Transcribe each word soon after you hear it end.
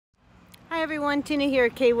Hi everyone, Tina here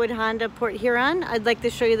at Kwood Honda, Port Huron. I'd like to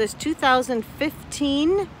show you this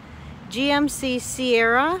 2015 GMC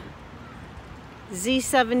SIerra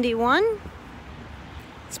Z71.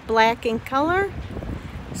 It's black in color.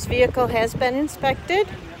 This vehicle has been inspected.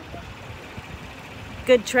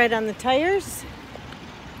 Good tread on the tires.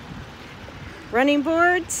 Running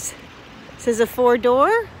boards. This is a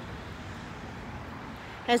 4-door.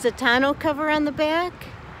 Has a tonneau cover on the back.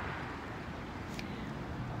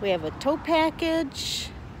 We have a tow package.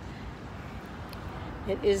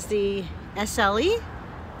 It is the SLE.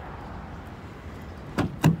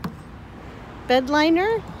 Bed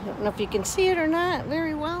liner. I don't know if you can see it or not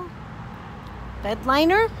very well. Bed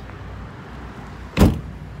liner.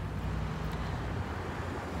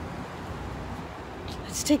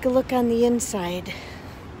 Let's take a look on the inside.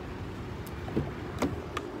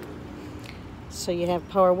 So you have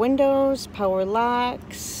power windows, power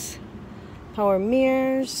locks, power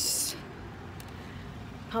mirrors,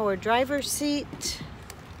 power driver's seat.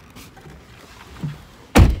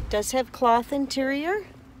 Does have cloth interior.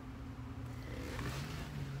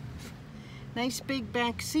 Nice big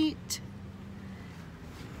back seat.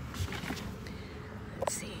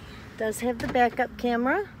 Let's see. Does have the backup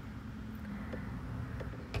camera.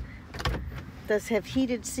 Does have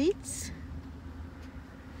heated seats.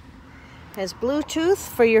 Has Bluetooth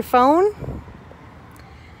for your phone.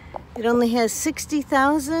 It only has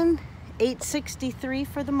 60,863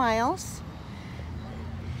 for the miles.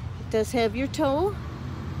 It does have your tow,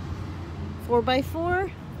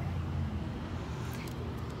 4x4.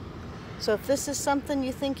 So if this is something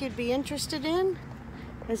you think you'd be interested in,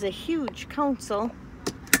 there's a huge console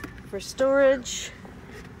for storage.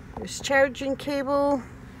 There's charging cable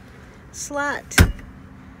slot.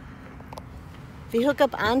 If you hook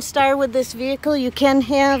up OnStar with this vehicle, you can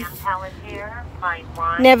have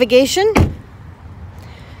navigation.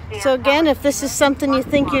 So again, if this is something you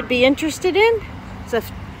think you'd be interested in, it's a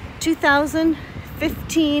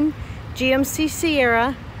 2015 GMC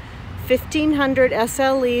SIerra 1500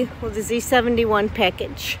 SLE with a Z71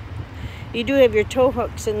 package. You do have your tow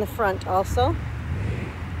hooks in the front also.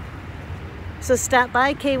 So stop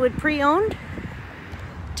by Kwood Pre-Owned,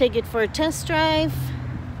 take it for a test drive.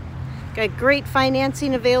 Got great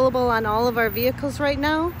financing available on all of our vehicles right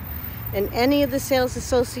now, and any of the sales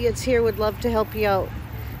associates here would love to help you out.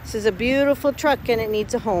 This is a beautiful truck and it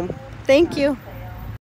needs a home. Thank you.